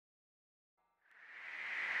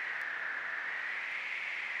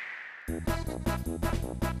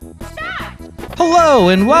Hello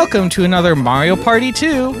and welcome to another Mario Party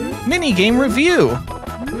 2 minigame review.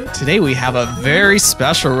 Today we have a very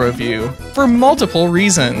special review for multiple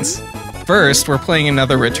reasons. First, we're playing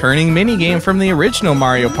another returning minigame from the original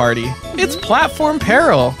Mario Party. It's Platform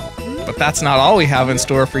Peril. But that's not all we have in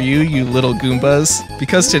store for you, you little Goombas,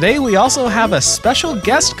 because today we also have a special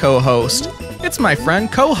guest co-host. It's my friend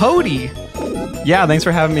Kohodi. Yeah, thanks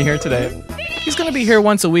for having me here today. He's going to be here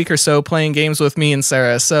once a week or so playing games with me and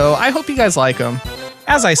Sarah, so I hope you guys like him.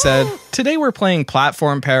 As I said, today we're playing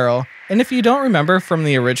Platform Peril, and if you don't remember from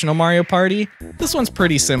the original Mario Party, this one's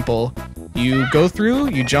pretty simple. You go through,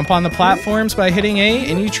 you jump on the platforms by hitting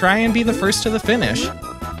A, and you try and be the first to the finish.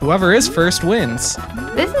 Whoever is first wins.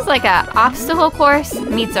 This is like an obstacle course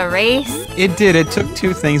meets a race. It did. It took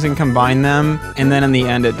two things and combined them, and then in the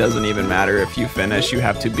end it doesn't even matter if you finish. You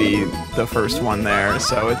have to be the first one there,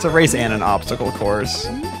 so it's a race and an obstacle course.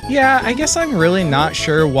 Yeah, I guess I'm really not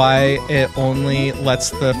sure why it only lets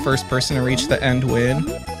the first person to reach the end win.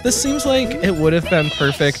 This seems like it would have been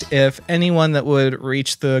perfect if anyone that would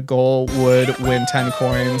reach the goal would win 10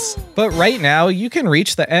 coins. But right now, you can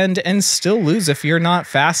reach the end and still lose if you're not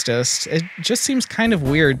fastest. It just seems kind of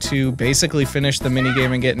weird to basically finish the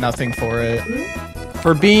minigame and get nothing for it.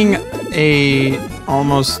 For being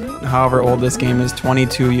almost however old this game is,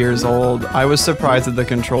 22 years old, I was surprised that the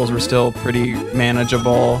controls were still pretty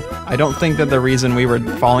manageable. I don't think that the reason we were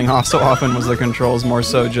falling off so often was the controls, more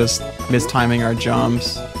so just mistiming our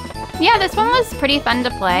jumps. Yeah, this one was pretty fun to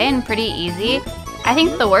play and pretty easy. I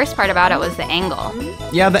think the worst part about it was the angle.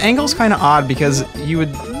 Yeah, the angle's kind of odd because you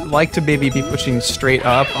would like to maybe be pushing straight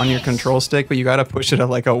up on your control stick, but you gotta push it at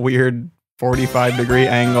like a weird 45-degree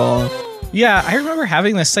angle. Yeah, I remember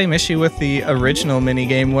having the same issue with the original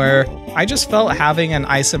minigame where I just felt having an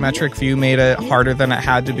isometric view made it harder than it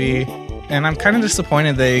had to be, and I'm kind of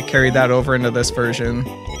disappointed they carried that over into this version.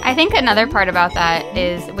 I think another part about that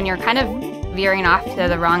is when you're kind of veering off to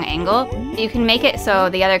the wrong angle, you can make it so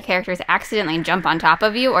the other characters accidentally jump on top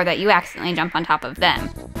of you or that you accidentally jump on top of them.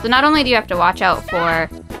 So not only do you have to watch out for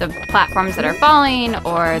the platforms that are falling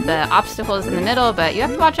or the obstacles in the middle, but you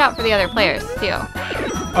have to watch out for the other players too.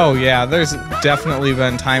 Oh yeah, there's definitely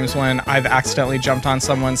been times when I've accidentally jumped on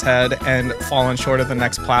someone's head and fallen short of the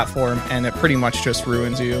next platform, and it pretty much just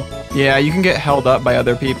ruins you. Yeah, you can get held up by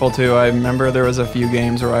other people too. I remember there was a few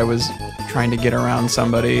games where I was trying to get around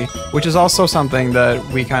somebody, which is also something that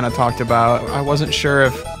we kind of talked about. I wasn't sure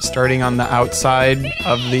if starting on the outside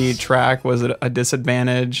of the track was a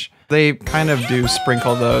disadvantage. They kind of do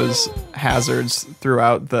sprinkle those hazards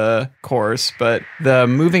throughout the course, but the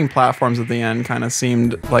moving platforms at the end kind of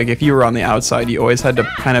seemed like if you were on the outside, you always had to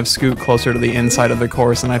kind of scoot closer to the inside of the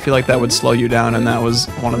course, and I feel like that would slow you down, and that was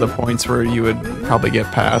one of the points where you would probably get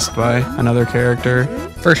passed by another character.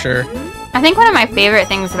 For sure. I think one of my favorite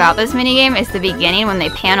things about this minigame is the beginning when they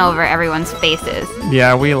pan over everyone's faces.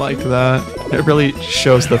 Yeah, we liked that. It really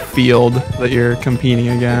shows the field that you're competing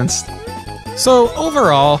against. So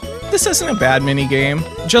overall, this isn't a bad minigame.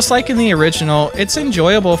 Just like in the original, it's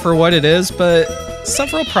enjoyable for what it is, but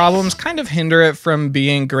several problems kind of hinder it from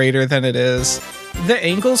being greater than it is. The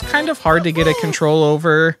angle's kind of hard to get a control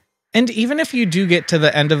over, and even if you do get to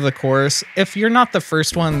the end of the course, if you're not the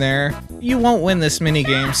first one there, you won't win this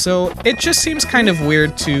minigame, so it just seems kind of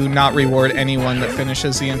weird to not reward anyone that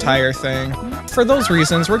finishes the entire thing. For those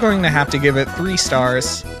reasons, we're going to have to give it 3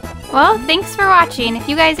 stars. Well, thanks for watching. If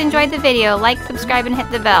you guys enjoyed the video, like, subscribe, and hit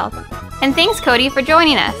the bell. And thanks, Cody, for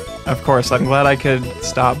joining us. Of course, I'm glad I could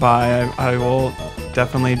stop by. I will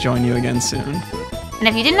definitely join you again soon. And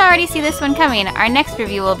if you didn't already see this one coming, our next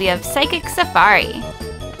review will be of Psychic Safari.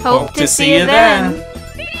 Hope to see you then!